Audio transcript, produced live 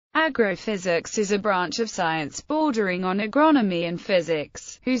Agrophysics is a branch of science bordering on agronomy and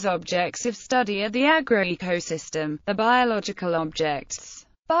physics, whose objects of study are the agroecosystem, the biological objects,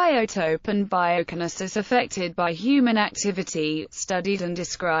 biotope and biocoenosis affected by human activity, studied and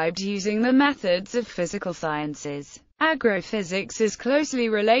described using the methods of physical sciences. Agrophysics is closely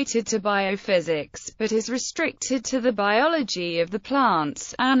related to biophysics, but is restricted to the biology of the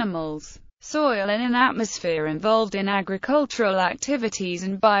plants, animals, soil and an atmosphere involved in agricultural activities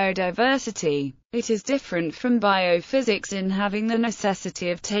and biodiversity. It is different from biophysics in having the necessity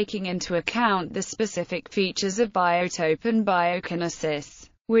of taking into account the specific features of biotope and biocoenosis,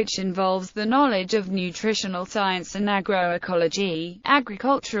 which involves the knowledge of nutritional science and agroecology,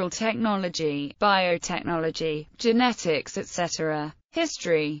 agricultural technology, biotechnology, genetics, etc.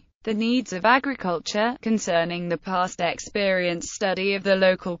 History. The needs of agriculture, concerning the past experience study of the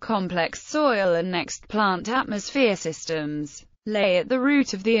local complex soil and next plant atmosphere systems, lay at the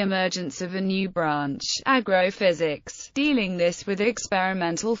root of the emergence of a new branch, agrophysics, dealing this with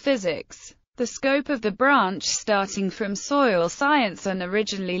experimental physics. The scope of the branch, starting from soil science and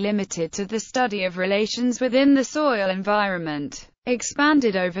originally limited to the study of relations within the soil environment,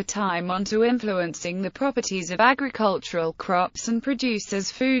 expanded over time onto influencing the properties of agricultural crops and producers'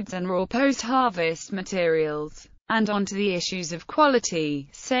 foods and raw post-harvest materials, and onto the issues of quality,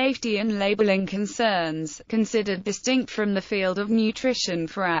 safety and labeling concerns, considered distinct from the field of nutrition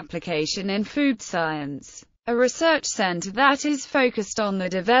for application in food science. A research center that is focused on the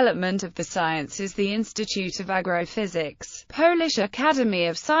development of the science is the Institute of Agrophysics, Polish Academy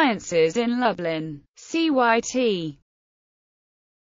of Sciences in Lublin, CYT.